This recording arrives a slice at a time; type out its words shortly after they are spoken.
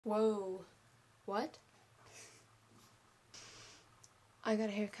Whoa. What? I got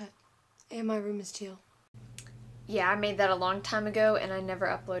a haircut. And my room is teal. Yeah, I made that a long time ago and I never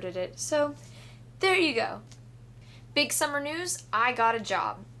uploaded it. So, there you go. Big summer news, I got a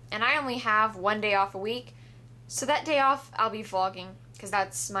job. And I only have one day off a week. So that day off, I'll be vlogging. Because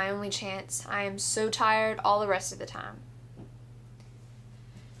that's my only chance. I am so tired all the rest of the time.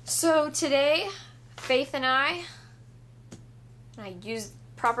 So today, Faith and I use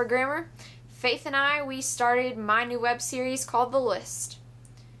proper grammar. Faith and I, we started my new web series called The List.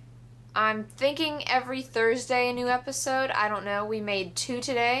 I'm thinking every Thursday a new episode. I don't know. We made 2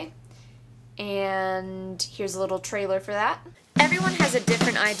 today. And here's a little trailer for that. Everyone has a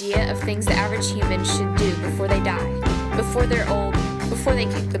different idea of things the average human should do before they die, before they're old, before they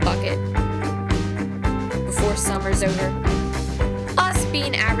kick the bucket, before summer's over. Us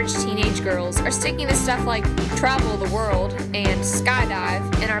being average teenage girls are sticking to stuff like travel the world and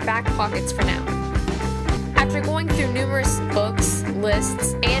skydive in our back pockets for now. After going through numerous books,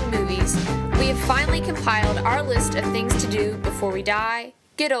 lists, and movies, we have finally compiled our list of things to do before we die,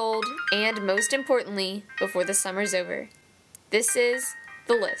 get old, and most importantly, before the summer's over. This is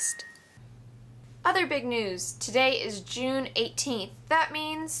The List. Other big news. Today is June 18th. That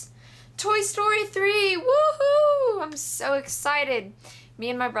means Toy Story 3! Woohoo! I'm so excited. Me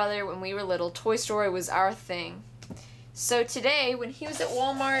and my brother, when we were little, Toy Story was our thing. So today, when he was at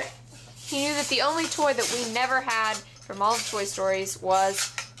Walmart, he knew that the only toy that we never had from all the Toy Stories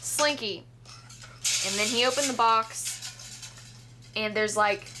was Slinky. And then he opened the box, and there's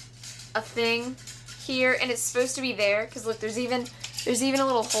like a thing here, and it's supposed to be there, because look, there's even a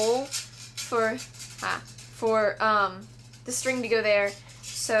little hole for the string to go there.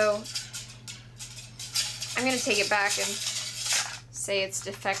 So I'm gonna take it back and say it's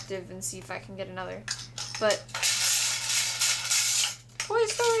defective and see if I can get another. But Toy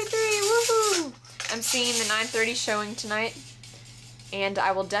Story 3, woohoo! I'm seeing the 9:30 showing tonight, and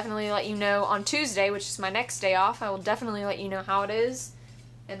I will definitely let you know on Tuesday, which is my next day off. I will definitely let you know how it is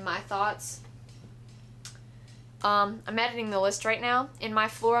and my thoughts. I'm editing the list right now in my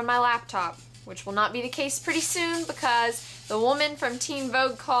floor on my laptop, which will not be the case pretty soon because the woman from Teen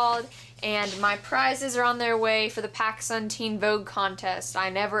Vogue called and my prizes are on their way for the PacSun Teen Vogue contest. I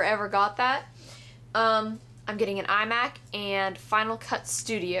never ever got that. I'm getting an iMac and Final Cut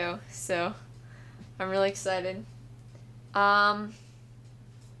Studio, so I'm really excited. I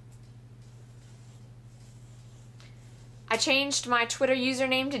changed my Twitter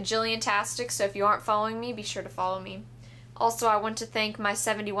username to JillianTastic, so if you aren't following me, be sure to follow me. Also, I want to thank my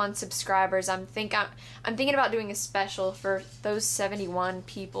 71 subscribers. I'm thinking about doing a special for those 71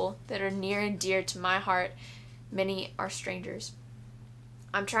 people that are near and dear to my heart. Many are strangers.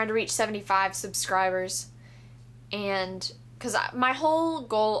 I'm trying to reach 75 subscribers, and because my whole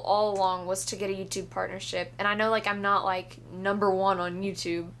goal all along was to get a YouTube partnership, and I know like I'm not like #1 on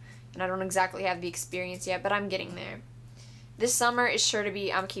YouTube, and I don't exactly have the experience yet, but I'm getting there. This summer is sure to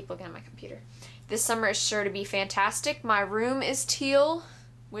be, I'm keep looking at my computer. This summer is sure to be fantastic. My room is teal,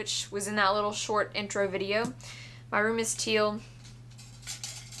 which was in that little short intro video. My room is teal.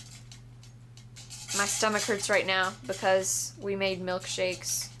 My stomach hurts right now because we made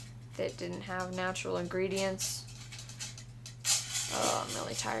milkshakes that didn't have natural ingredients. Oh, I'm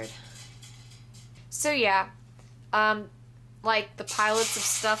really tired. So yeah, like the pilots of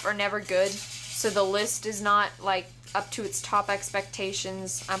stuff are never good, so the list is not like up to its top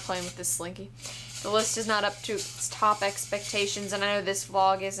expectations. I'm playing with this Slinky. The list is not up to its top expectations, and I know this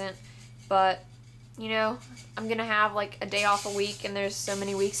vlog isn't, but, you know, I'm gonna have like a day off a week, and there's so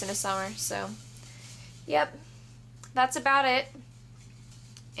many weeks in a summer, so, yep, that's about it.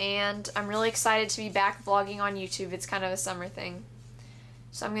 And I'm really excited to be back vlogging on YouTube. It's kind of a summer thing.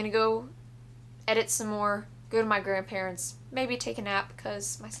 So I'm gonna go edit some more, go to my grandparents', maybe take a nap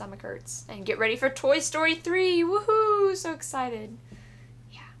because my stomach hurts, and get ready for Toy Story 3! Woohoo! So excited.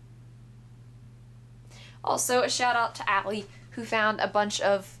 Yeah. Also, a shout out to Allie, who found a bunch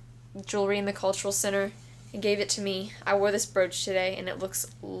of jewelry in the Cultural Center and gave it to me. I wore this brooch today, and it looks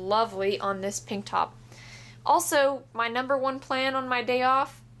lovely on this pink top. Also, my #1 plan on my day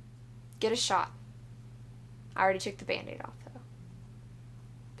off, get a shot. I already took the Band-Aid off, though.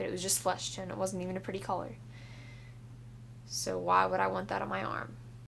 But it was just flesh tone. It wasn't even a pretty color. So why would I want that on my arm?